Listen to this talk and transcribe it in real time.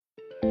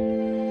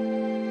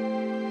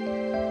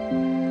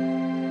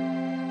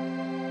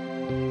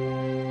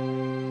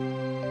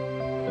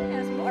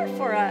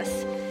for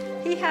us.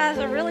 He has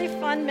a really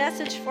fun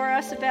message for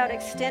us about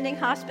extending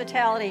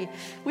hospitality.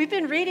 We've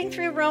been reading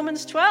through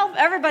Romans 12.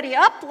 Everybody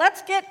up,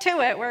 let's get to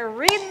it. We're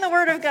reading the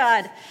Word of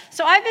God.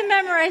 So I've been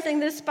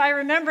memorizing this by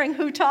remembering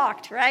who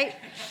talked, right?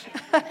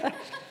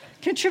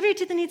 Contribute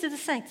to the needs of the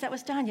saints. That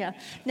was Danya.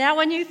 Now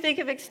when you think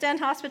of extend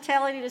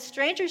hospitality to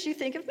strangers, you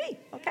think of me,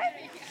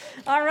 okay?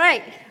 All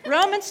right,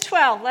 Romans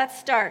 12, let's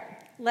start.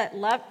 Let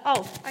love,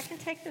 I can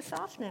take this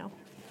off now.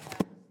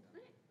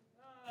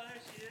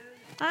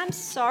 I'm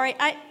sorry.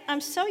 I'm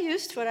so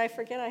used to it, I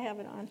forget I have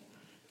it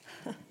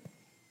on.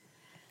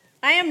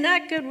 I am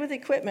not good with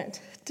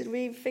equipment. Did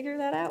we figure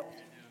that out?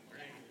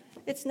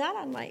 It's not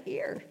on my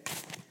ear.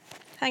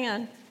 Hang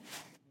on.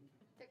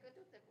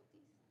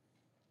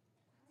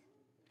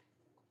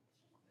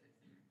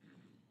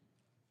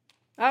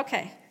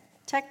 Okay.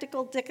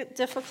 Technical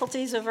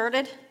difficulties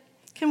averted.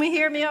 Can we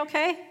hear me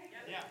okay?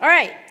 Yeah. All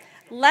right.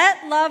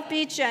 Let love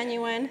be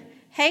genuine.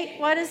 Hate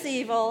what is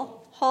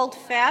evil. Hold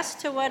fast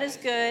to what is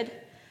good.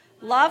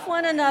 Love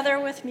one another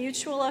with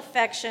mutual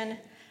affection.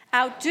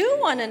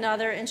 Outdo one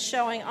another in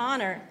showing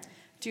honor.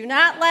 Do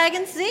not lag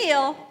in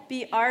zeal.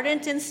 Be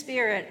ardent in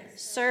spirit.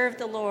 Serve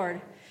the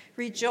Lord.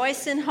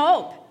 Rejoice in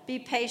hope. Be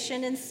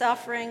patient in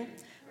suffering.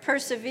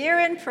 Persevere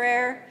in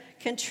prayer.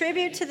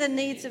 Contribute to the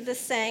needs of the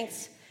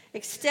saints.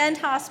 Extend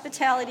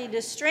hospitality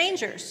to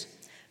strangers.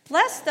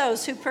 Bless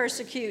those who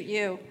persecute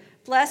you.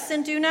 Bless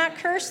and do not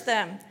curse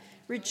them.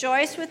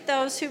 Rejoice with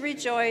those who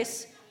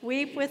rejoice.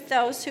 Weep with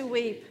those who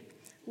weep.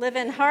 Live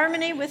in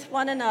harmony with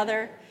one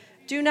another.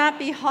 Do not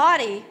be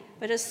haughty,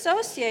 but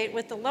associate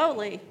with the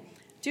lowly.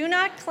 Do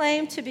not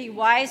claim to be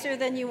wiser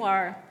than you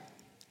are.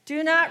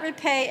 Do not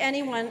repay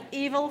anyone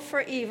evil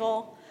for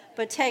evil,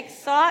 but take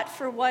thought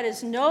for what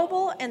is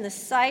noble in the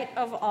sight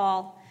of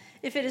all.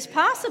 If it is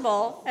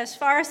possible, as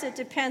far as it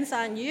depends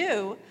on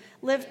you,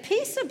 live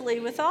peaceably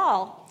with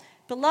all.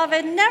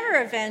 Beloved,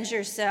 never avenge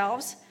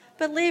yourselves,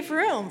 but leave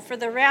room for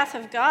the wrath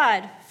of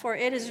God, for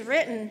it is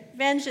written,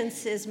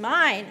 vengeance is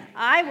mine,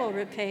 I will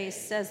repay,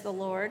 says the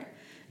Lord.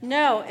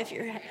 No, if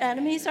your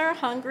enemies are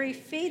hungry,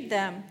 feed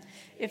them.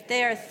 If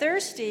they are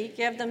thirsty,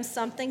 give them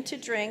something to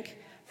drink,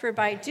 for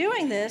by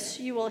doing this,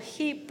 you will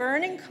heap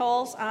burning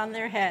coals on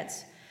their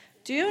heads.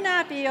 Do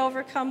not be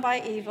overcome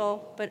by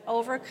evil, but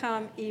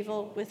overcome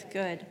evil with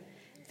good.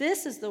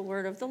 This is the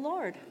word of the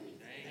Lord.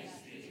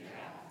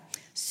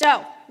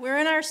 So, we're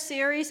in our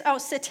series,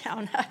 sit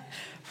down,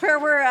 where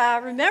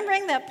we're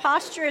remembering that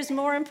posture is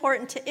more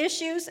important to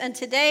issues, and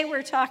today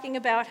we're talking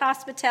about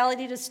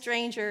hospitality to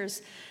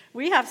strangers.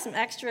 We have some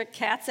extra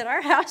cats at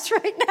our house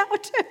right now,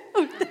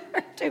 too.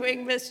 They're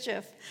doing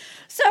mischief.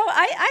 So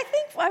I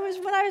think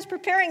when I was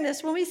preparing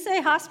this, when we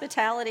say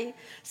hospitality,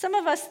 some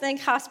of us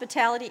think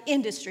hospitality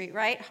industry,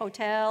 right?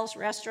 Hotels,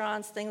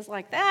 restaurants, things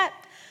like that.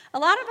 A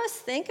lot of us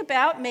think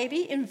about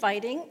maybe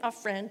inviting a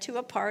friend to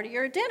a party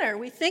or a dinner.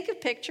 We think of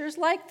pictures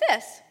like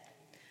this,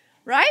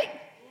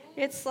 right?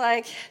 It's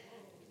like,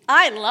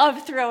 I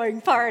love throwing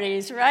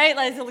parties, right?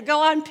 Like, go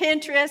on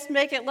Pinterest,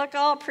 make it look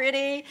all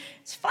pretty.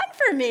 It's fun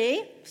for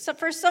me. So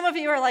for some of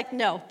you are like,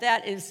 no,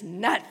 that is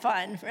not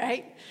fun,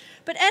 right?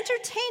 But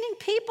entertaining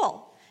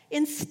people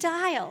in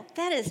style,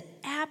 that is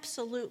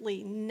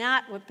absolutely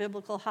not what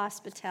biblical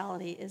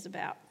hospitality is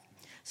about.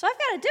 So I've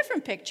got a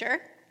different picture.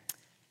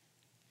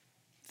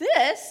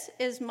 This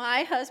is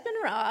my husband,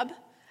 Rob,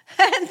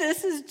 and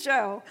this is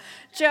Joe.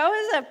 Joe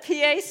is a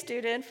PA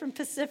student from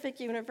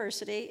Pacific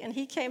University, and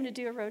he came to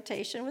do a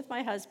rotation with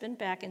my husband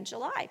back in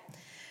July.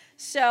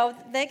 So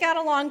they got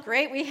along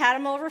great. We had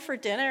him over for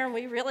dinner, and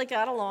we really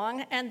got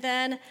along. And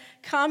then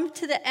come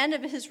to the end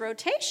of his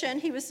rotation,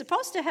 he was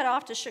supposed to head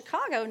off to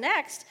Chicago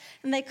next,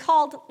 and they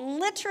called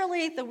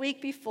literally the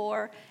week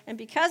before. And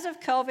because of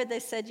COVID,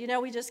 they said,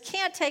 we just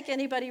can't take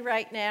anybody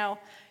right now.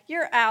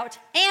 You're out.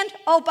 And,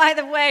 by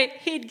the way,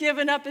 he'd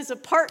given up his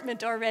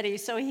apartment already,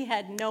 so he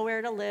had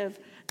nowhere to live,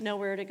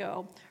 nowhere to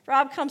go.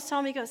 Rob comes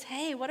home, he goes,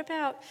 hey, what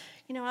about,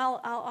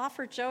 I'll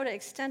offer Joe to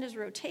extend his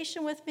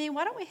rotation with me.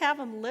 Why don't we have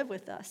him live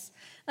with us?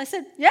 And I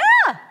said, yeah,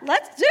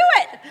 let's do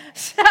it.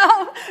 So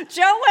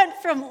Joe went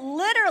from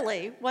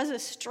literally was a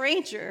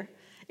stranger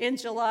in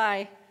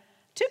July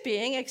to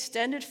being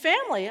extended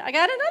family. I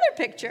got another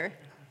picture.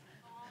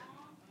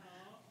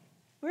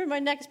 Where's my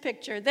next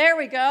picture? There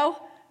we go.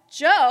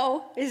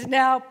 Joe is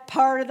now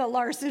part of the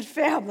Larson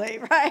family,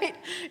 right?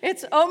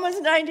 It's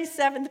almost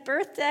 97th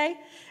birthday,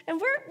 and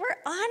we're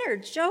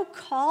honored. Joe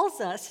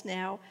calls us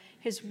now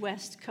his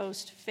West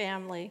Coast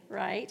family,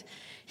 right?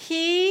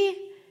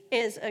 He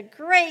is a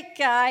great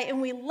guy,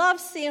 and we love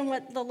seeing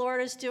what the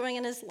Lord is doing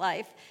in his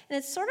life. And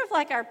it's sort of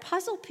like our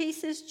puzzle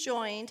pieces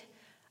joined,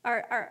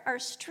 our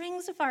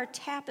strings of our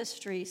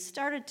tapestry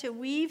started to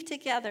weave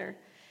together.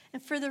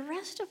 And for the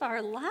rest of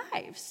our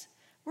lives,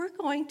 we're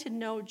going to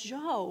know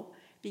Joe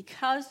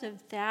because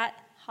of that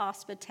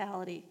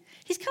hospitality.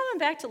 He's coming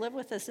back to live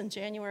with us in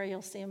January.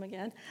 You'll see him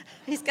again.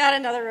 He's got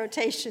another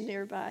rotation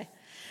nearby.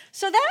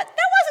 So that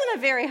wasn't a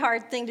very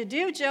hard thing to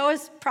do. Joe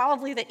is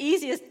probably the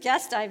easiest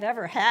guest I've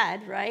ever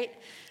had, right?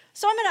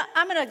 So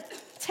I'm gonna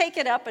take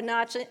it up a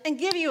notch and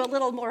give you a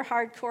little more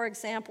hardcore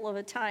example of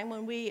a time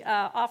when we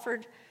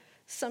offered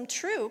some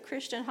true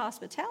Christian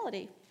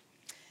hospitality.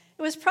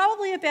 It was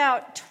probably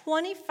about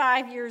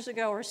 25 years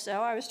ago or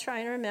so. I was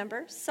trying to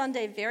remember.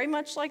 Sunday, very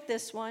much like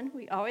this one.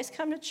 We always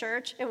come to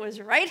church. It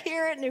was right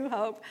here at New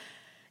Hope.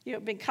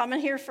 You've been coming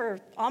here for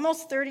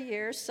almost 30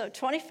 years. So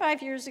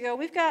 25 years ago,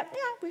 we've got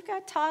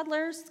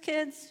toddlers,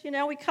 kids.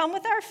 We come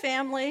with our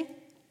family,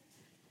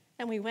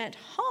 and we went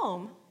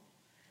home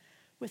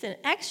with an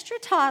extra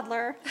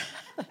toddler,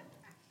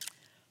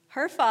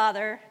 her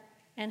father,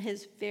 and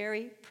his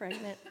very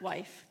pregnant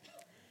wife.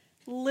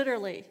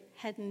 Literally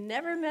had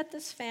never met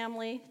this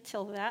family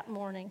till that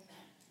morning.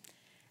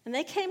 And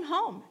they came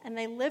home, and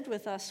they lived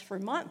with us for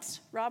months.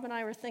 Rob and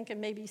I were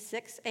thinking maybe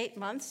 6-8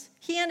 months.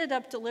 He ended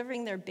up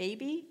delivering their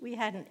baby. We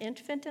had an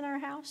infant in our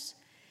house,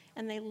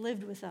 and they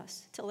lived with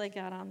us till they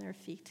got on their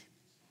feet.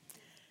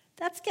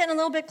 That's getting a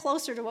little bit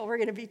closer to what we're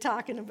going to be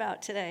talking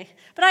about today.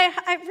 But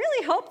I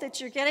really hope that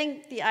you're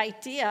getting the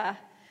idea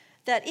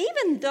that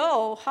even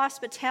though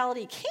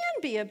hospitality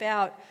can be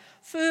about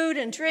food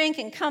and drink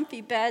and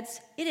comfy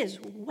beds, it is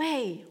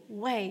way,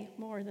 way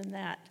more than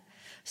that.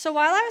 So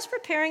while I was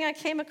preparing, I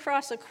came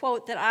across a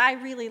quote that I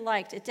really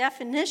liked, a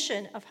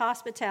definition of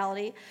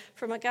hospitality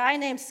from a guy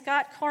named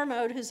Scott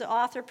Cormode, who's an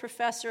author,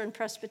 professor, and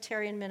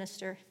Presbyterian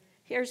minister.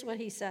 Here's what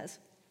he says.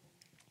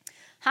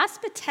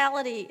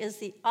 Hospitality is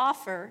the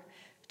offer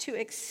to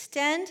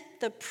extend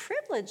the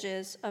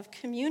privileges of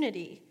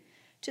community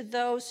to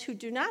those who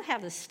do not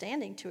have the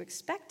standing to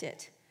expect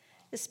it,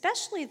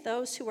 especially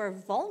those who are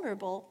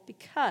vulnerable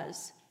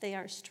because they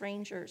are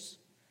strangers.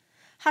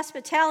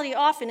 Hospitality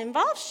often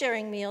involves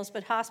sharing meals,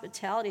 but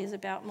hospitality is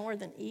about more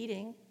than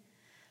eating.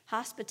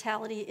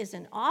 Hospitality is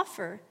an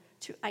offer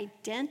to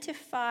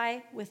identify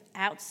with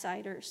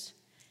outsiders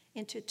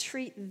and to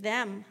treat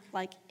them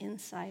like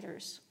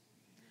insiders.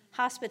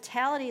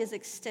 Hospitality is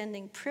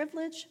extending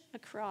privilege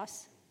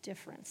across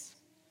difference.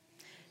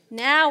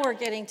 Now we're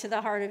getting to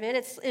the heart of it.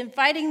 It's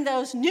inviting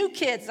those new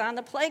kids on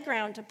the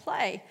playground to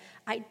play.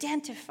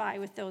 Identify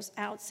with those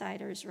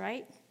outsiders,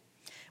 right?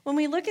 When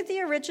we look at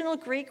the original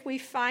Greek, we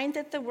find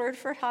that the word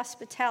for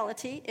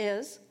hospitality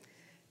is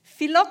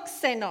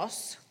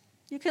philoxenos.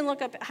 You can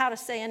look up how to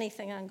say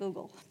anything on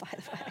Google, by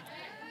the way.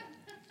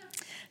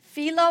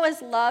 Philo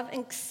is love,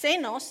 and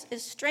xenos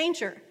is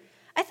stranger.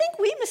 I think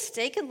we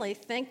mistakenly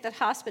think that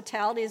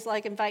hospitality is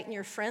like inviting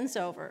your friends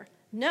over.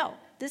 No,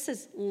 this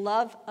is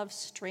love of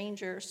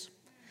strangers.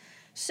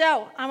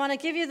 So I want to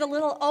give you the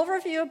little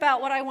overview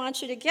about what I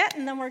want you to get,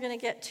 and then we're going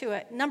to get to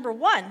it. Number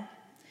one,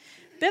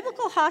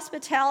 biblical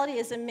hospitality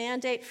is a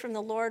mandate from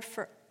the Lord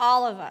for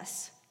all of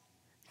us,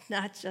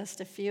 not just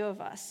a few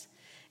of us.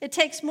 It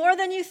takes more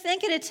than you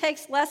think, and it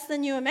takes less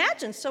than you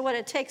imagine. So what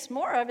it takes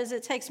more of is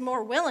it takes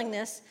more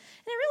willingness.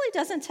 And it really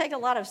doesn't take a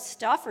lot of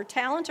stuff or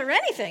talent or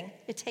anything.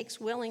 It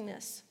takes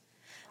willingness.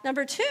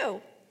 Number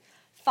two,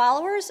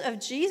 followers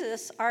of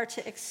Jesus are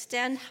to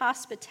extend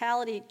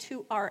hospitality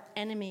to our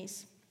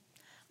enemies.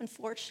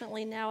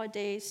 Unfortunately,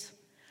 nowadays,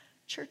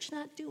 church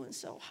not doing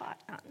so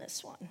hot on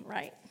this one,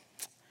 right?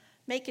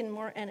 Making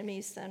more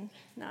enemies than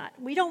not.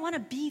 We don't want to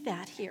be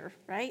that here,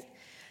 right?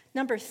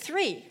 Number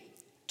three,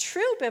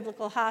 true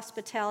biblical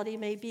hospitality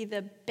may be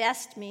the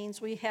best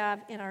means we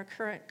have in our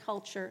current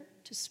culture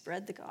to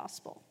spread the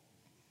gospel.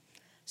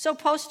 So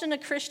posting a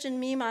Christian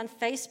meme on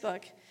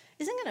Facebook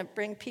isn't going to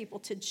bring people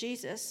to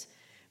Jesus.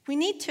 We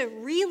need to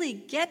really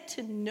get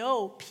to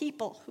know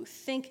people who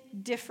think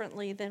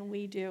differently than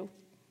we do.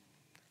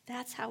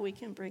 That's how we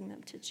can bring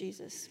them to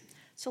Jesus.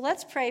 So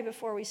let's pray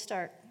before we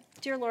start.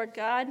 Dear Lord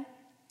God,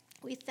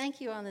 we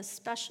thank you on this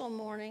special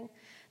morning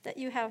that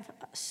you have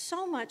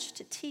so much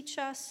to teach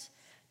us,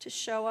 to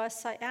show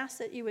us. I ask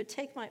that you would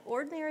take my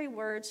ordinary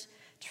words,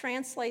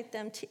 translate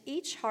them to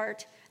each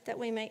heart, that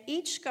we may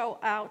each go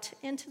out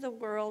into the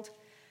world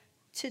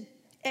to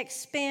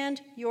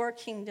expand your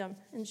kingdom.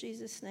 In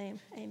Jesus' name,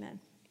 amen.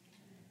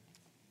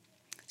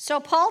 So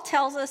Paul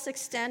tells us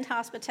extend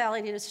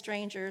hospitality to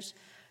strangers.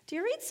 Do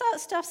you read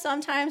stuff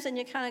sometimes and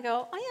you kind of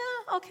go,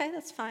 oh yeah, okay,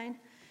 that's fine.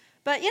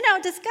 But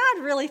does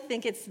God really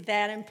think it's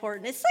that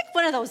important? It's like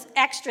one of those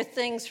extra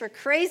things for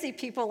crazy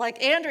people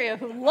like Andrea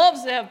who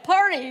loves to have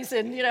parties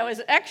and,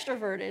 is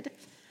extroverted.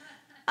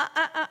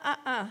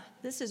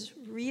 This is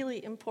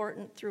really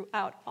important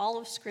throughout all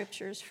of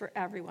Scriptures for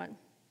everyone.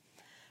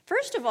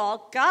 First of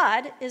all,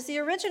 God is the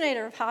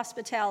originator of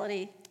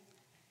hospitality.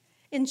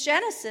 In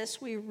Genesis,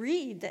 we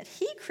read that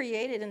he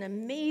created an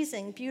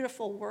amazing,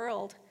 beautiful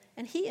world,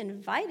 and he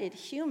invited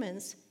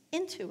humans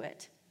into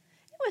it.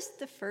 It was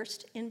the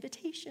first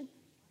invitation,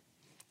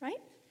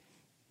 right?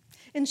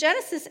 In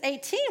Genesis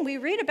 18, we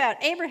read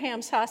about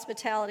Abraham's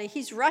hospitality.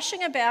 He's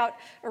rushing about,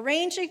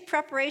 arranging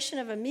preparation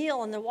of a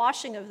meal and the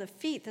washing of the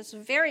feet. This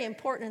is very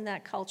important in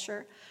that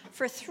culture.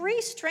 For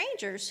 3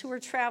 strangers who were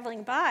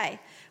traveling by,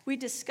 we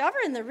discover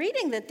in the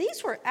reading that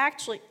these were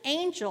actually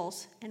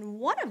angels, and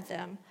one of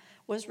them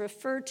was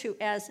referred to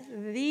as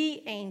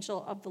the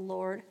angel of the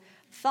Lord,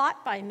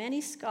 thought by many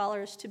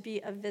scholars to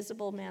be a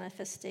visible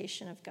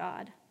manifestation of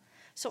God.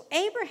 So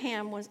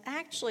Abraham was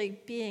actually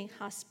being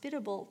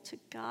hospitable to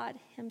God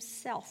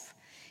himself.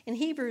 In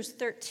Hebrews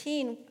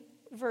 13,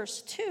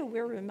 verse 2,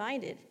 we're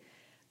reminded,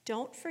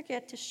 don't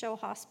forget to show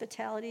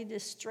hospitality to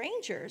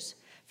strangers,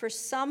 for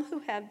some who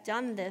have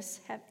done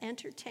this have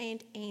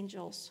entertained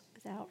angels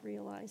without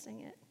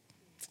realizing it.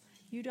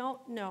 You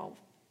don't know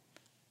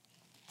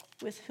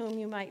with whom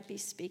you might be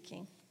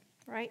speaking,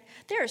 right?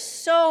 There are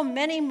so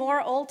many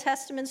more Old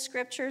Testament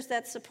scriptures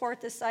that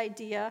support this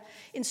idea.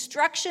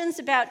 Instructions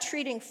about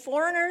treating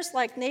foreigners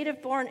like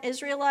native-born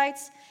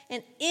Israelites,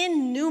 and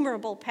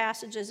innumerable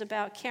passages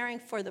about caring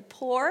for the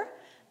poor,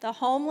 the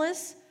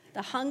homeless,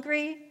 the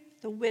hungry,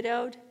 the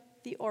widowed,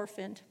 the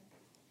orphaned.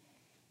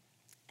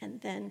 And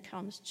then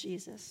comes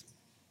Jesus.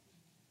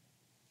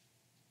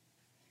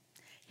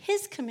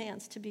 His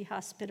commands to be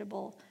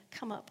hospitable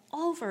come up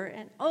over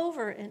and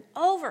over and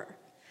over.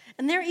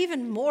 And they're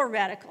even more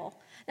radical.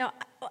 Now,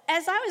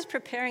 as I was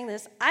preparing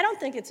this, I don't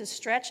think it's a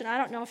stretch, and I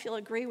don't know if you'll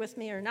agree with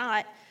me or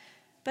not,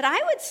 but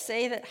I would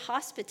say that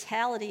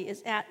hospitality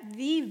is at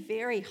the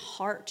very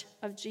heart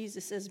of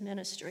Jesus'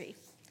 ministry.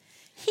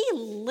 He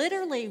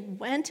literally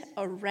went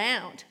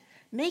around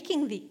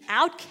making the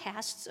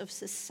outcasts of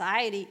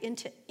society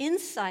into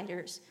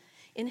insiders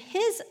in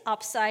his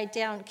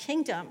upside-down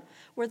kingdom,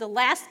 where the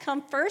last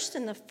come first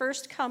and the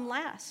first come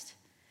last.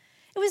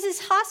 It was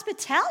his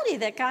hospitality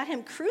that got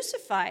him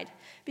crucified,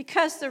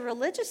 because the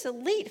religious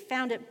elite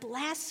found it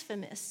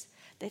blasphemous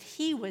that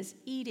he was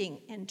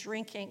eating and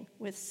drinking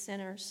with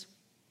sinners.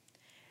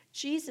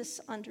 Jesus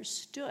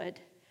understood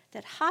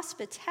that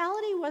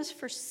hospitality was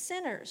for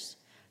sinners,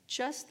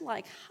 just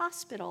like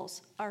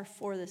hospitals are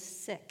for the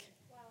sick.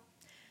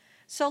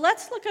 So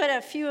let's look at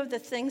a few of the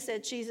things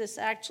that Jesus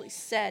actually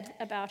said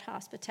about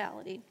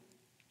hospitality.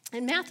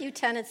 In Matthew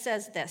 10, it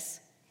says this,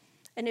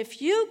 "And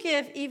if you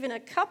give even a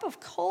cup of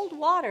cold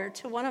water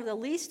to one of the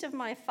least of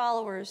my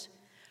followers,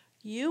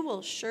 you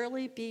will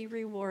surely be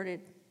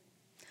rewarded."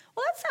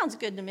 Well, that sounds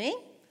good to me.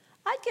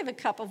 I'd give a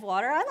cup of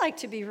water. I like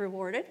to be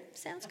rewarded.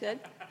 Sounds good.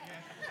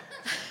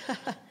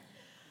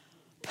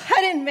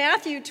 But in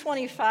Matthew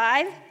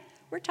 25,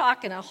 we're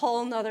talking a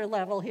whole nother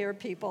level here,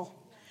 people.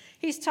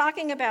 He's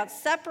talking about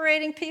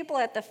separating people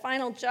at the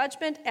final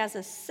judgment as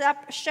a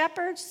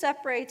shepherd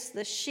separates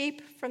the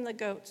sheep from the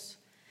goats.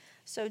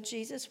 So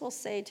Jesus will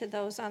say to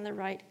those on the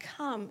right,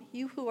 "Come,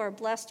 you who are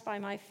blessed by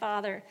my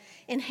Father,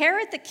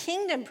 inherit the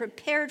kingdom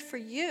prepared for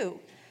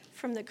you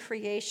from the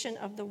creation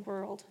of the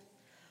world.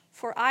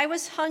 For I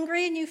was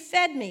hungry and you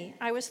fed me.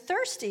 I was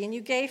thirsty and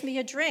you gave me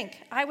a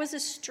drink. I was a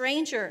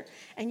stranger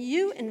and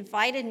you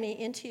invited me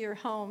into your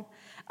home.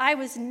 I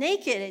was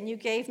naked and you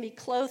gave me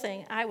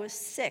clothing. I was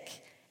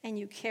sick and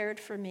you cared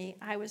for me.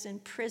 I was in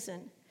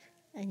prison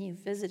and you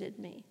visited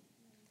me."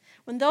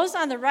 When those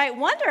on the right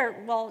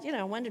wonder, well,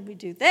 when did we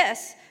do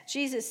this?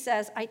 Jesus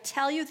says, "I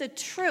tell you the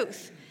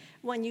truth.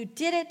 When you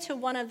did it to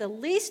one of the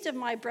least of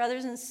my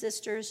brothers and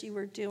sisters, you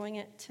were doing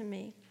it to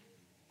me."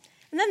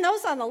 And then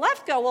those on the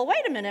left go, "Well,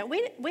 wait a minute.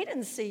 We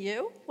didn't see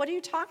you. What are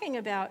you talking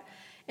about?"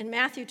 In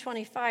Matthew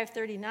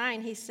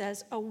 25:39, he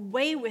says,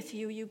 "Away with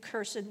you, you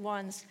cursed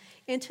ones,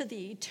 into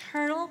the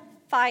eternal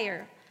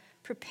fire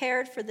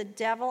prepared for the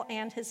devil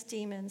and his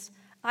demons.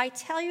 I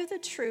tell you the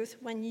truth,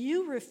 when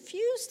you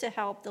refuse to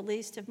help the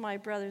least of my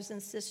brothers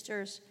and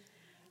sisters,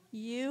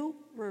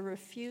 you were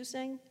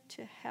refusing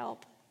to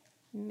help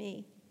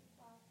me."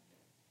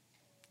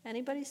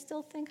 Anybody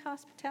still think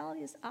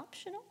hospitality is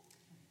optional?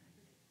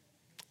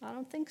 I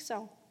don't think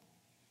so.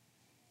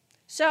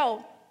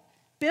 So,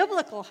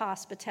 biblical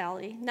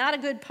hospitality, not a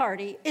good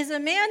party, is a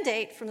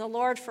mandate from the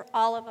Lord for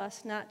all of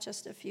us, not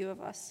just a few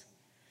of us.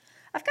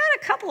 I've got a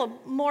couple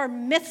of more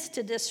myths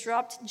to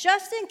disrupt,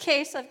 just in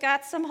case I've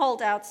got some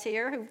holdouts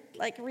here who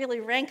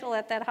really rankle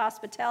at that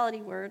hospitality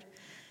word.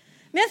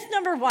 Myth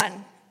number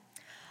 1,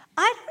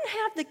 I don't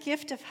have the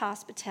gift of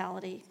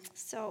hospitality,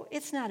 so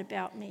it's not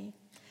about me.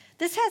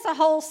 This has a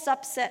whole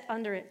subset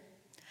under it.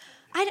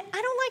 I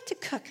don't like to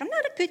cook. I'm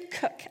not a good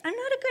cook. I'm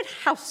not a good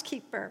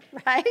housekeeper,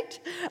 right?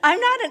 I'm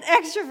not an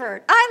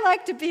extrovert. I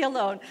like to be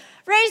alone.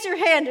 Raise your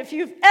hand if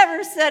you've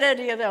ever said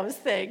any of those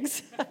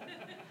things.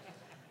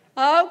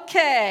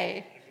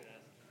 Okay.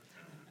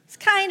 It's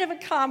kind of a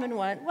common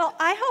one. Well,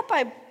 I hope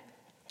I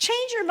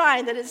change your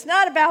mind that it's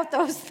not about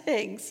those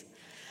things.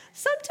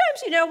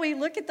 Sometimes, we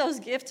look at those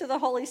gifts of the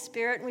Holy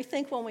Spirit and we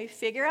think when we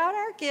figure out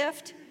our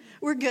gift,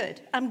 we're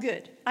good. I'm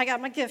good. I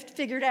got my gift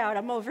figured out.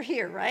 I'm over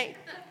here, right?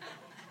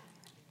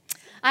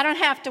 I don't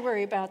have to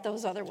worry about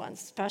those other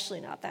ones,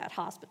 especially not that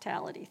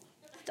hospitality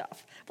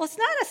stuff. Well, it's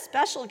not a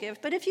special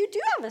gift, but if you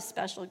do have a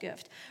special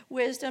gift,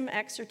 wisdom,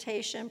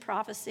 exhortation,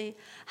 prophecy,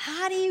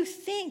 how do you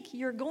think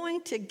you're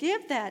going to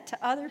give that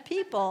to other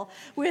people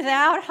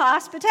without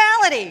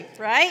hospitality,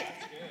 right?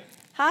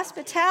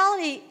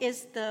 Hospitality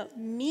is the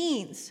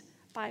means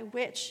by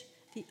which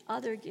the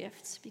other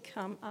gifts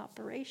become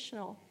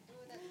operational.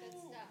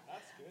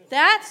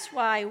 That's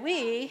why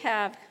we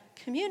have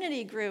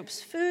community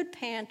groups, food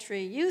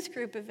pantry, youth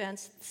group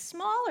events,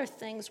 smaller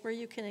things where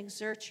you can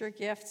exert your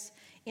gifts,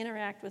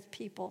 interact with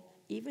people.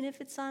 Even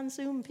if it's on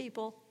Zoom,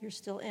 people, you're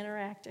still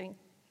interacting.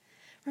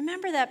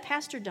 Remember that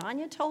Pastor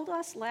Danya told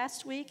us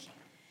last week?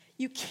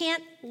 You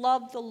can't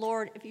love the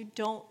Lord if you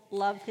don't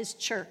love his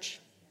church.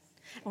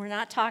 And we're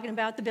not talking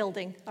about the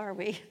building, are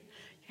we?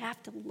 You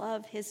have to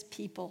love his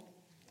people.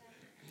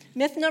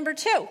 Myth number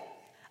 2,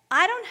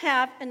 I don't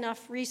have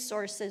enough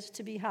resources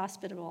to be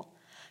hospitable.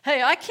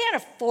 Hey, I can't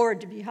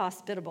afford to be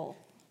hospitable.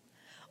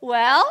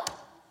 Well,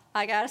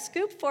 I got a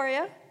scoop for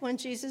you. When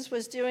Jesus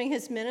was doing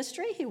his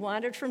ministry, he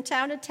wandered from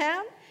town to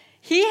town.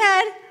 He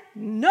had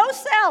no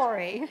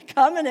salary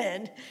coming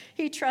in.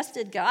 He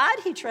trusted God.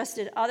 He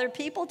trusted other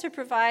people to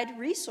provide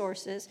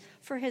resources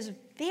for his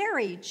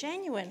very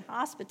genuine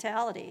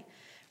hospitality,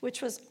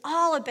 which was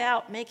all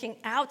about making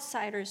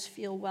outsiders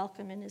feel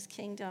welcome in his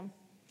kingdom.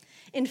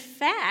 In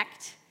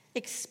fact,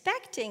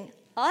 expecting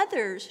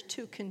others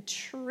to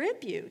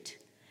contribute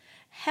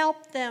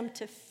helped them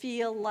to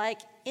feel like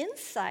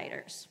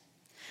insiders.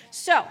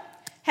 So,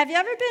 have you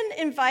ever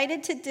been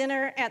invited to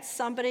dinner at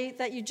somebody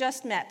that you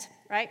just met,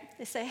 right?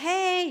 They say,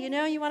 hey,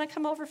 you want to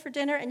come over for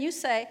dinner? And you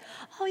say,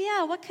 oh,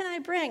 yeah, what can I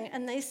bring?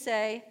 And they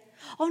say,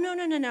 oh,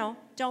 no,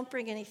 don't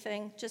bring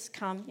anything. Just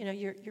come.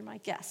 You're my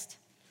guest.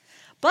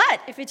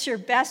 But if it's your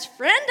best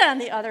friend on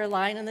the other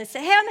line and they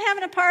say, hey, I'm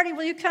having a party,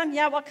 will you come?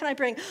 Yeah, what can I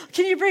bring?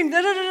 Can you bring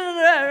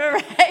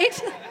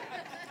right?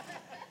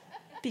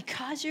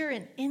 Because you're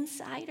an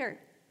insider.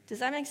 Does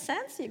that make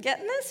sense? You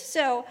getting this?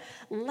 So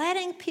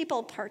letting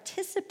people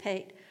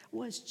participate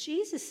was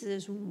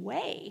Jesus'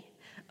 way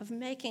of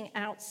making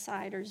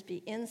outsiders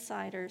be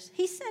insiders.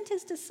 He sent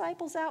his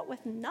disciples out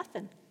with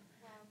nothing.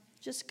 Wow.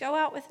 Just go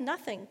out with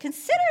nothing.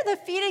 Consider the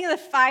feeding of the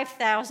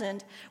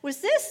 5,000.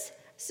 Was this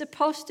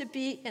supposed to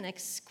be an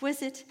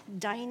exquisite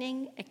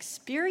dining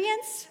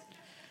experience?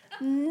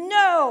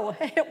 No,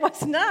 it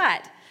was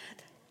not.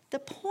 The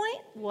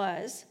point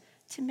was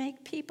to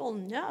make people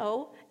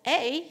know,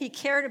 A, he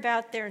cared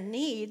about their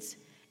needs,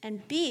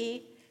 and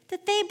B,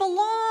 that they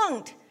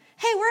belonged.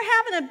 Hey, we're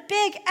having a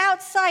big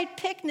outside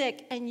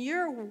picnic, and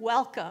you're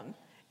welcome.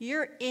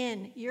 You're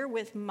in. You're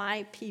with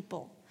my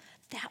people.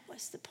 That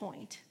was the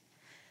point.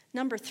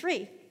 Number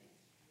 3,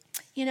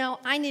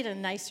 I need a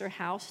nicer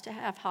house to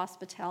have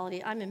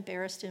hospitality. I'm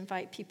embarrassed to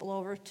invite people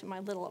over to my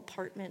little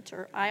apartment,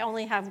 or I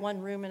only have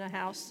one room in a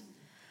house.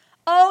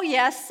 Oh,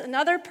 yes,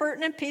 another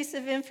pertinent piece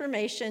of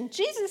information.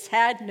 Jesus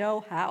had no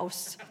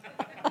house.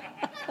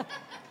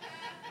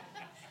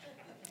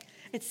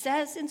 It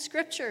says in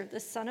Scripture,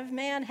 the Son of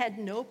Man had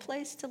no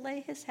place to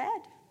lay his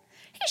head.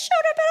 He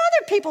showed up at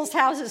other people's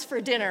houses for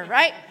dinner,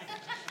 right?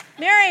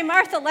 Mary,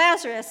 Martha,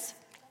 Lazarus,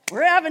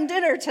 we're having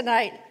dinner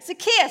tonight.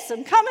 Zacchaeus,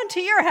 I'm coming to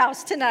your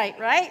house tonight,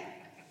 right?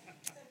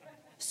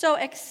 So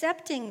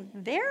accepting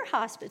their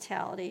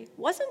hospitality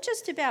wasn't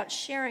just about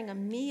sharing a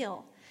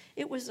meal.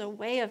 It was a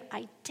way of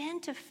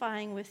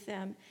identifying with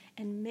them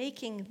and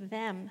making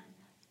them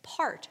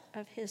part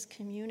of his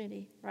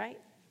community, right?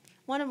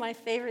 One of my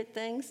favorite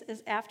things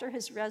is after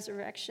his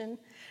resurrection,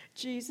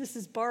 Jesus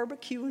is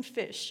barbecuing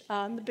fish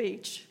on the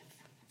beach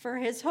for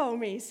his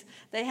homies.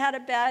 They had a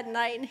bad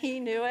night and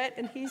he knew it,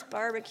 and he's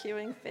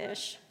barbecuing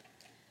fish.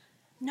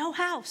 No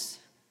house.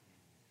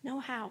 No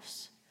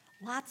house.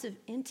 Lots of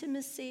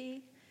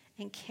intimacy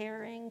and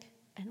caring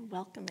and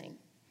welcoming.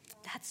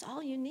 That's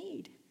all you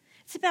need.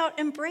 It's about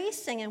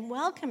embracing and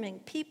welcoming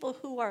people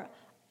who are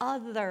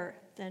other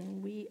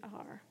than we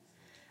are.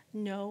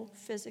 No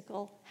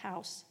physical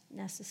house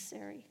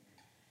necessary.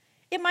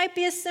 It might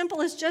be as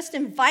simple as just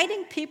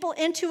inviting people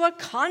into a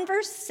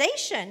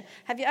conversation.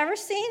 Have you ever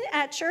seen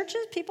at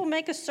churches people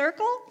make a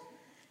circle?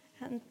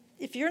 And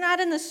if you're not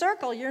in the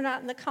circle, you're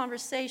not in the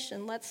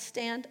conversation. Let's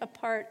stand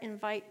apart,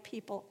 invite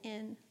people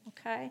in,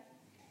 okay?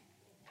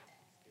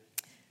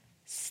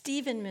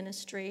 Stephen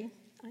Ministry.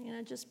 I'm going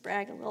to just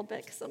brag a little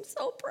bit because I'm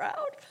so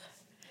proud.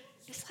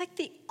 It's like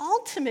the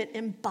ultimate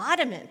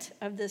embodiment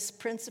of this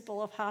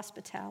principle of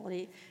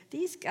hospitality.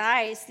 These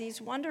guys,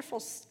 these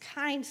wonderful,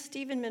 kind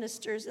Stephen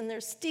ministers in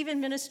their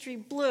Stephen Ministry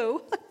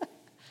blue,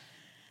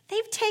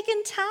 they've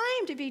taken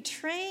time to be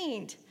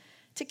trained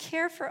to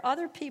care for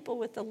other people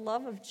with the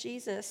love of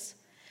Jesus.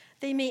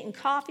 They meet in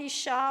coffee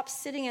shops,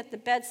 sitting at the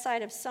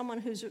bedside of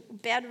someone who's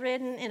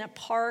bedridden in a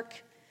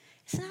park.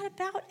 It's not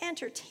about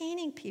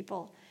entertaining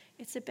people.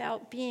 It's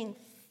about being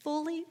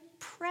fully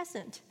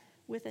present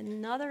with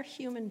another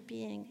human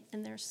being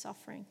in their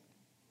suffering.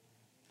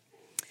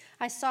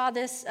 I saw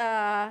this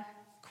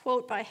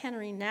quote by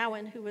Henry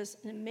Nouwen, who was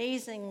an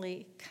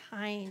amazingly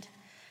kind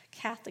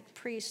Catholic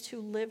priest who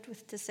lived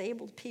with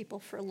disabled people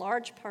for a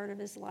large part of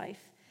his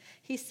life.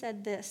 He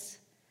said this: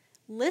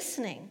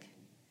 listening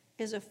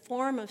is a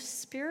form of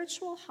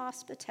spiritual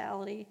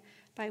hospitality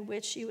by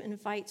which you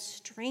invite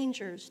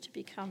strangers to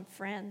become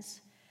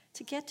friends,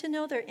 to get to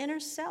know their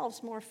inner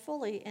selves more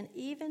fully, and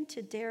even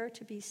to dare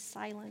to be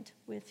silent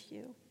with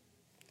you.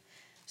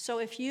 So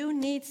if you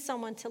need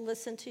someone to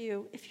listen to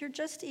you, if you're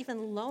just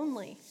even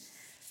lonely,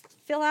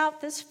 fill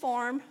out this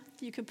form.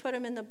 You can put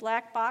them in the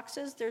black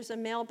boxes. There's a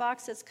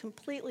mailbox that's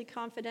completely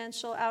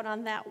confidential out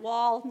on that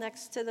wall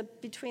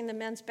between the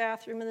men's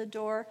bathroom and the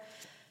door.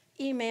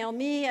 Email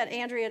me at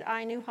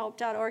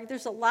Andrea@inewhope.org.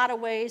 There's a lot of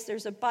ways.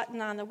 There's a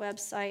button on the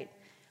website.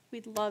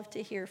 We'd love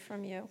to hear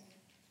from you.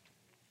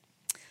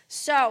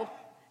 So,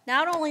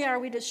 not only are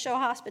we to show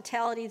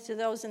hospitality to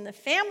those in the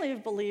family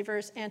of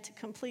believers and to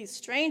complete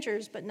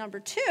strangers, but number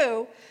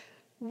 2,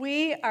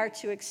 we are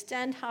to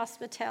extend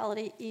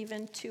hospitality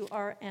even to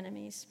our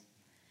enemies.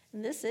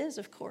 And this is,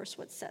 of course,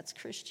 what sets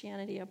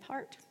Christianity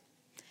apart.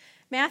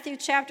 Matthew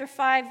chapter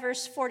 5,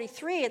 verse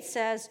 43, it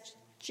says,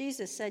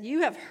 Jesus said,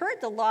 "You have heard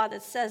the law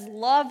that says,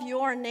 love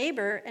your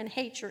neighbor and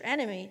hate your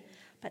enemy.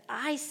 But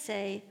I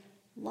say,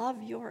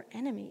 love your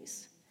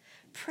enemies.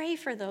 Pray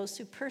for those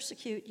who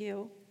persecute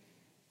you.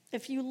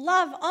 If you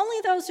love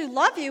only those who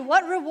love you,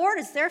 what reward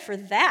is there for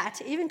that?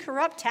 Even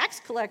corrupt tax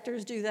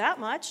collectors do that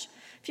much.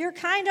 If you're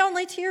kind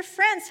only to your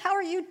friends, how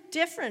are you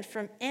different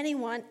from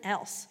anyone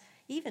else?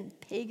 Even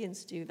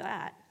pagans do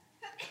that."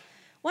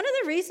 One of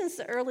the reasons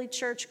the early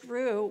church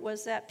grew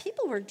was that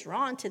people were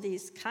drawn to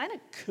these kind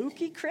of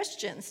kooky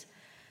Christians.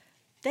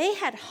 They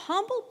had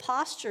humble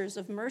postures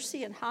of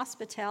mercy and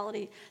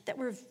hospitality that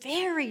were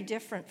very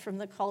different from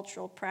the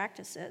cultural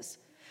practices.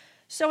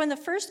 So in the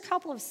first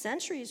couple of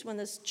centuries when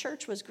this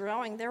church was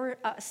growing, there were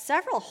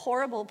several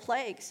horrible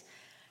plagues.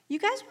 You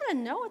guys want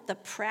to know what the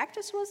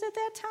practice was at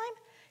that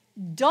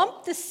time?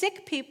 Dump the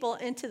sick people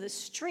into the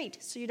street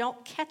so you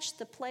don't catch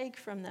the plague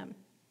from them.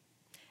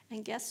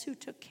 And guess who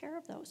took care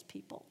of those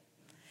people?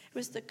 It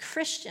was the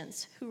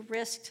Christians who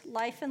risked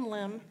life and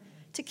limb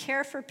to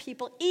care for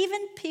people,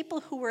 even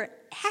people who were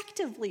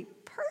actively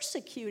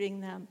persecuting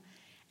them,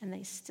 and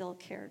they still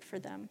cared for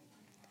them.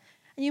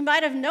 And you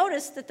might have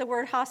noticed that the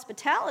word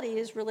hospitality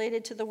is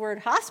related to the word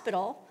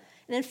hospital,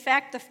 and in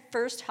fact, the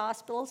first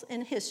hospitals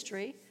in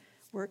history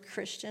were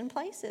Christian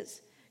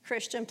places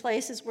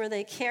where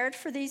they cared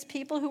for these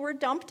people who were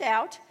dumped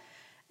out,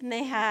 and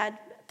they had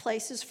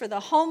places for the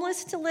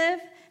homeless to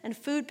live and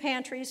food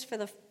pantries for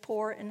the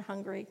poor and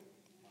hungry.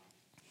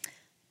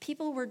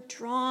 People were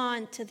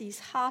drawn to these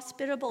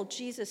hospitable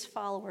Jesus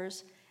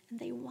followers, and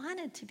they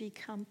wanted to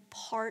become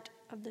part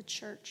of the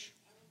church.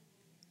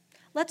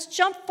 Let's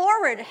jump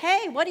forward.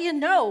 Hey, what do you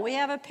know? We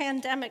have a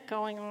pandemic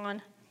going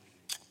on.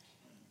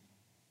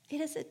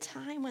 It is a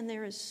time when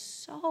there is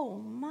so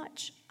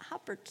much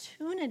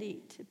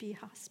opportunity to be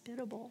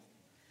hospitable,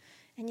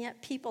 and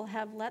yet people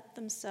have let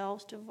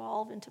themselves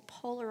devolve into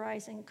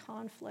polarizing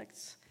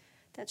conflicts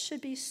that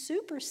should be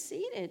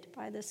superseded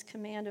by this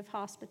command of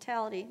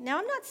hospitality. Now,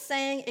 I'm not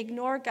saying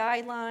ignore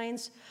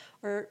guidelines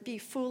or be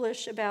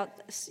foolish about,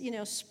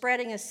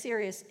 spreading a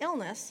serious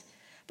illness,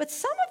 but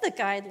some of the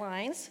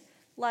guidelines,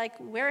 like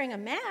wearing a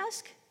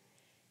mask,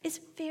 is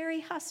very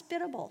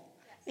hospitable.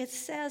 It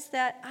says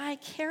that I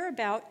care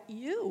about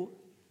you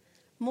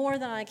more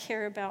than I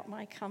care about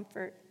my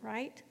comfort,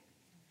 right?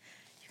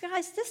 You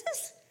guys,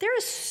 there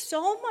is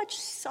so much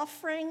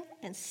suffering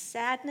and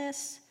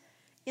sadness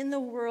in the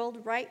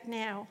world right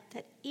now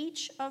that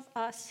each of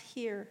us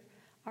here,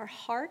 our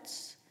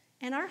hearts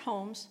and our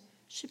homes,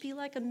 should be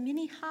like a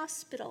mini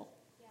hospital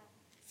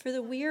for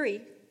the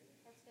weary,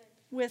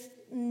 with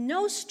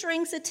no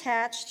strings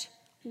attached,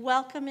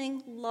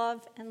 welcoming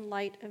love and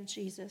light of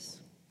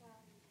Jesus,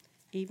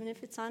 even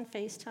if it's on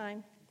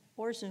FaceTime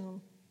or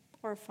Zoom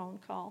or a phone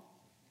call.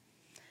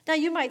 Now,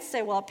 you might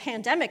say, well, a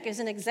pandemic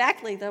isn't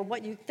exactly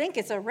what you think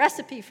is a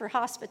recipe for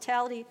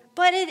hospitality,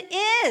 but it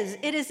is.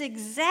 It is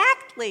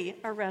exactly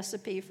a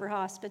recipe for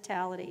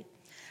hospitality.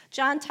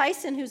 John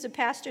Tyson, who's a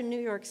pastor in New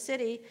York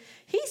City,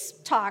 he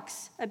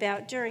talks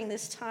about during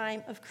this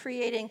time of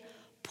creating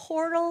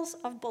portals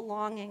of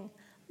belonging,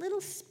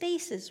 little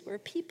spaces where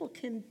people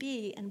can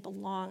be and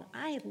belong.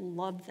 I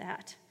love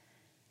that.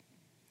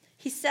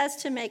 He says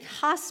to make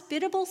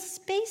hospitable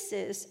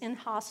spaces in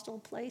hostile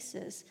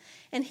places.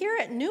 And here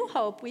at New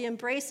Hope, we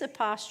embrace a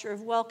posture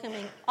of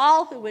welcoming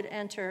all who would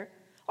enter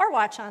or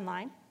watch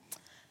online.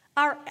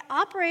 Our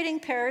operating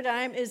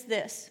paradigm is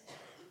this: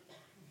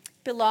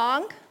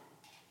 belong,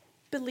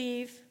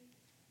 believe,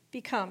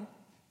 become.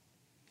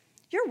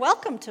 You're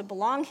welcome to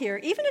belong here,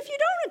 even if you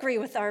don't agree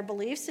with our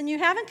beliefs and you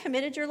haven't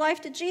committed your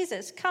life to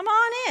Jesus. Come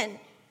on in.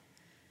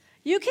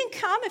 You can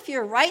come if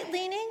you're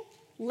right-leaning,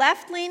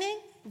 left-leaning,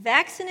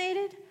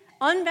 vaccinated,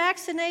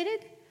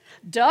 unvaccinated,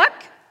 duck,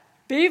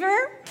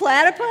 beaver,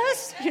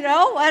 platypus,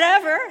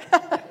 whatever.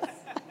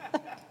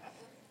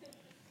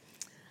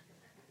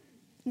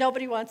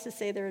 Nobody wants to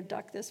say they're a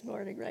duck this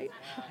morning, right?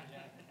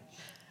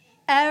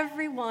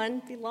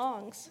 Everyone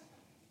belongs.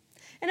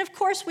 And of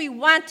course, we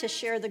want to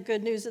share the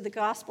good news of the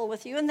gospel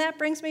with you, and that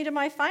brings me to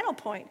my final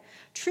point.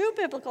 True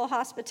biblical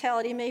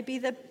hospitality may be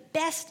the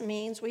best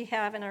means we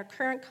have in our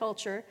current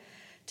culture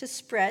to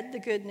spread the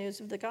good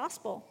news of the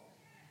gospel.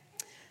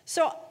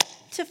 So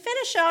to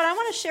finish out, I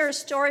want to share a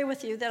story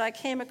with you that I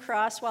came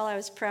across while I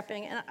was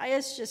prepping, and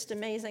it's just an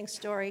amazing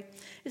story.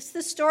 It's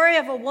the story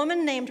of a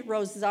woman named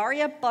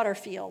Rosaria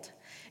Butterfield,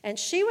 and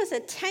she was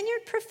a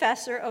tenured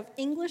professor of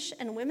English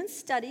and Women's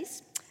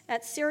Studies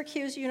at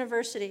Syracuse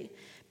University.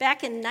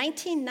 Back in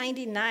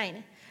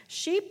 1999,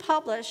 she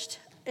published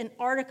an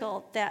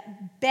article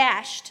that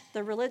bashed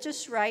the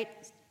religious right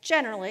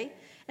generally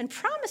and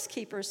Promise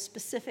Keepers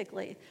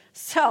specifically.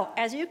 So,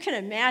 as you can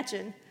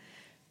imagine,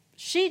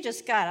 she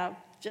just got a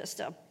just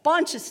a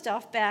bunch of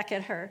stuff back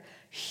at her.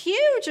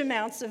 Huge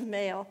amounts of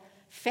mail.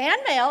 Fan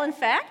mail, in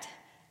fact,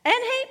 and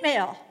hate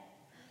mail.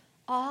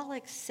 All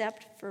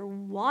except for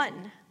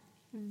one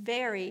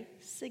very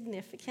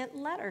significant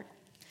letter.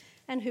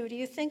 And who do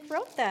you think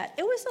wrote that?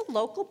 It was a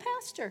local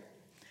pastor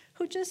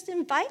who just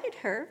invited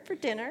her for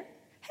dinner.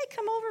 Hey,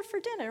 come over for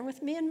dinner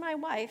with me and my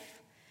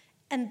wife.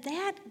 And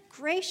that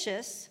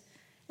gracious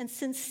and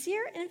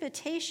sincere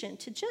invitation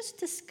to just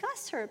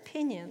discuss her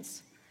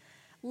opinions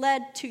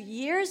led to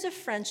years of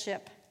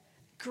friendship,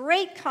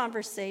 great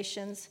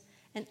conversations,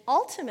 and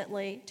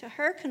ultimately to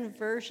her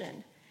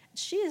conversion.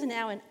 She is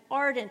now an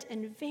ardent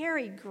and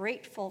very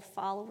grateful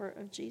follower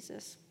of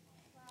Jesus.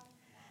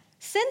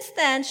 Since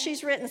then,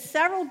 she's written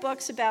several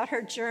books about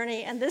her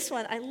journey, and this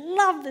one, I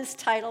love this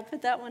title.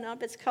 Put that one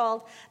up. It's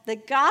called The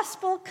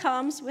Gospel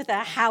Comes with a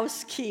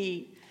House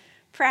Key,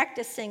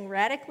 Practicing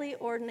Radically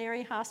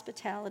Ordinary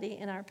Hospitality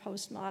in Our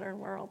Postmodern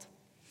World.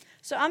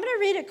 So I'm going to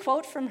read a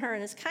quote from her,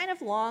 and it's kind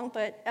of long,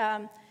 but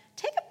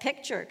take a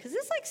picture, because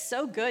it's like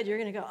so good. You're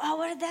going to go, oh,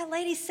 what did that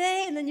lady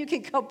say? And then you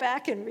can go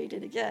back and read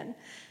it again.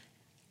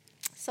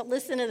 So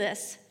listen to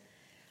this.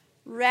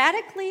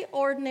 Radically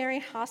ordinary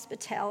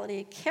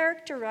hospitality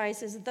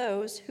characterizes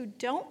those who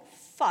don't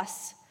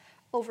fuss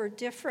over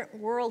different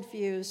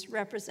worldviews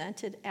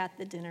represented at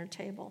the dinner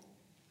table.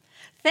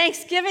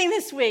 Thanksgiving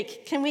this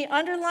week, can we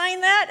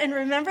underline that and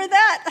remember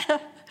that?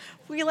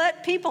 We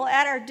let people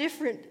at our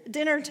different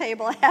dinner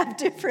table have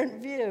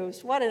different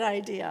views. What an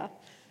idea.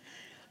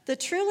 The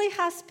truly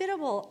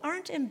hospitable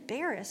aren't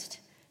embarrassed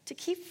to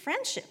keep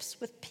friendships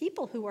with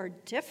people who are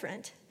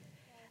different.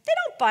 They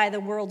don't buy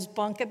the world's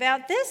bunk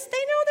about this. They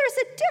know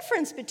there's a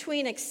difference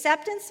between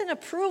acceptance and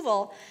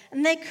approval,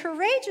 and they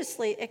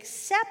courageously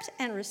accept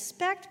and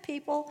respect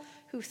people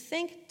who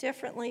think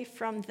differently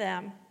from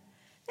them.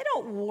 They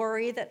don't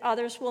worry that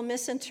others will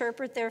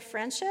misinterpret their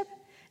friendship.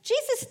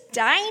 Jesus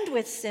dined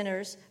with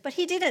sinners, but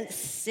he didn't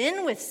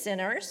sin with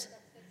sinners.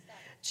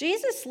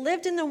 Jesus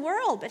lived in the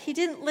world, but he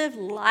didn't live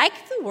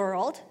like the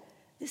world.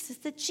 This is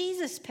the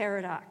Jesus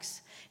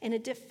paradox. And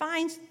it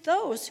defines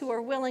those who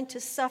are willing to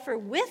suffer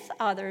with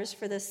others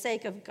for the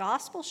sake of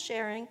gospel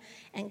sharing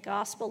and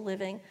gospel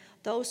living,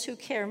 those who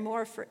care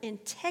more for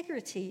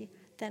integrity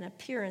than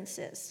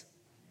appearances.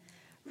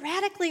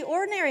 Radically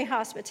ordinary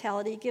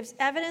hospitality gives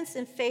evidence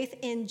and faith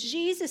in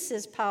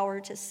Jesus'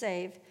 power to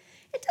save.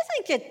 It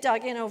doesn't get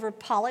dug in over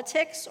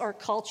politics or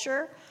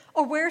culture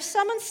or where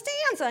someone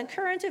stands on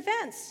current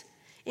events.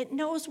 It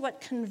knows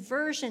what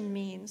conversion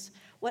means,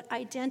 what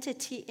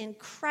identity in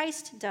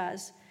Christ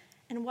does,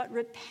 and what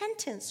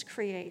repentance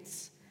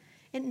creates.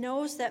 It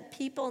knows that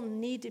people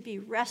need to be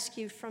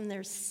rescued from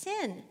their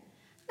sin,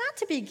 not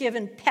to be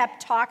given pep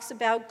talks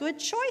about good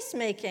choice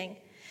making.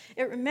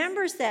 It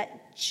remembers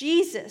that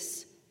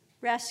Jesus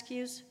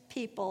rescues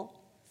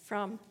people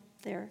from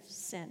their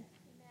sin.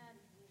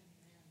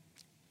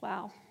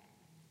 Wow.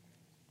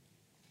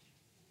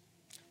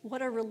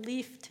 What a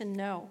relief to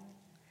know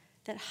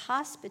that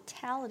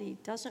hospitality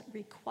doesn't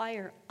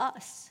require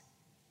us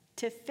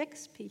to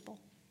fix people.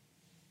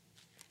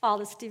 All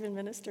the Stephen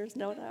ministers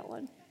know that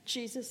one.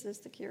 Jesus is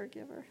the cure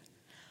giver.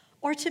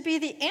 Or to be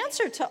the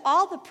answer to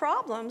all the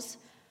problems.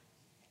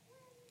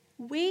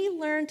 We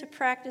learn to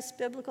practice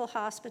biblical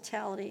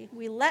hospitality.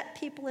 We let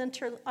people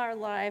into our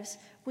lives.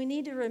 We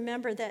need to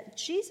remember that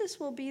Jesus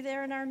will be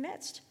there in our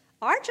midst.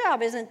 Our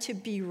job isn't to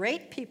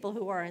berate people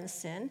who are in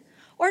sin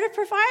or to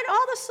provide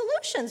all the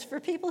solutions for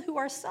people who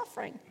are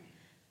suffering.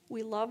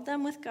 We love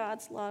them with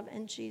God's love,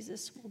 and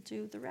Jesus will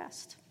do the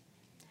rest.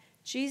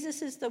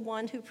 Jesus is the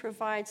one who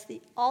provides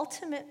the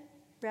ultimate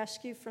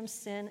rescue from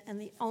sin and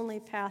the only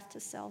path to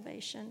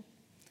salvation.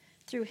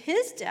 Through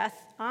his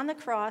death on the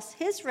cross,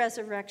 his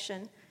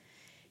resurrection,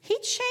 he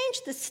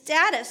changed the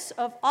status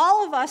of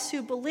all of us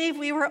who believe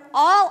we were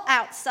all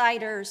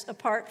outsiders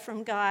apart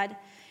from God.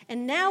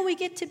 And now we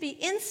get to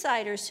be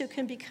insiders who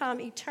can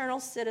become eternal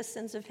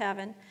citizens of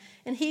heaven.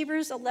 In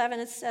Hebrews 11,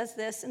 it says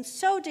this, and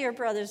so, dear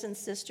brothers and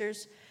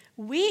sisters,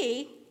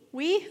 we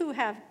who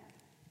have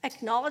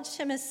acknowledged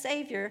him as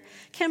Savior,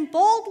 can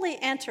boldly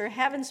enter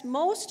heaven's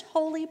most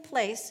holy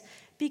place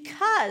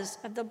because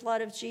of the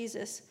blood of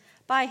Jesus.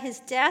 By his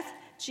death,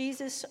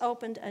 Jesus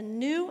opened a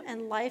new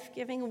and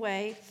life-giving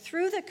way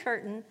through the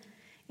curtain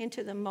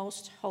into the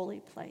most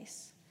holy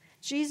place.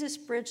 Jesus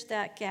bridged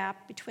that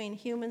gap between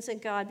humans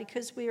and God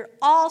because we are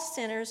all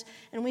sinners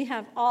and we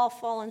have all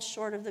fallen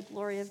short of the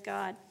glory of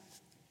God.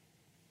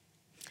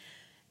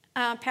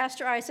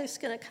 Pastor Isaac's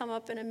going to come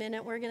up in a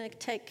minute. We're going to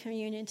take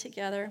communion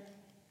together.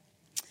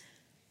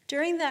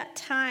 During that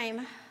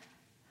time,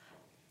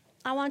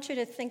 I want you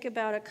to think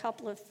about a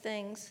couple of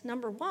things.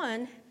 Number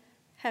one,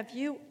 have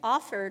you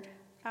offered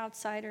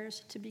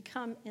outsiders to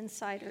become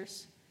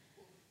insiders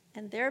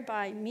and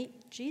thereby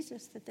meet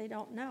Jesus that they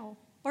don't know?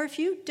 Or if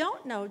you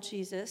don't know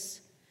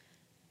Jesus,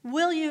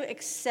 will you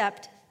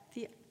accept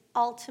the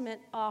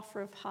ultimate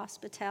offer of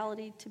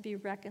hospitality to be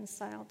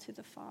reconciled to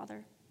the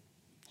Father?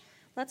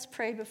 Let's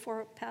pray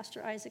before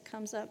Pastor Isaac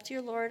comes up.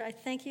 Dear Lord, I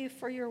thank you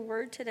for your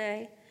word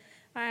today.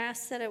 I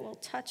ask that it will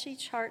touch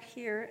each heart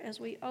here as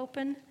we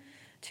open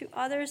to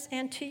others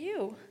and to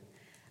you,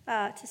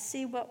 to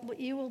see what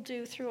you will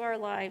do through our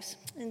lives.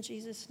 In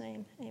Jesus'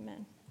 name,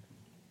 amen.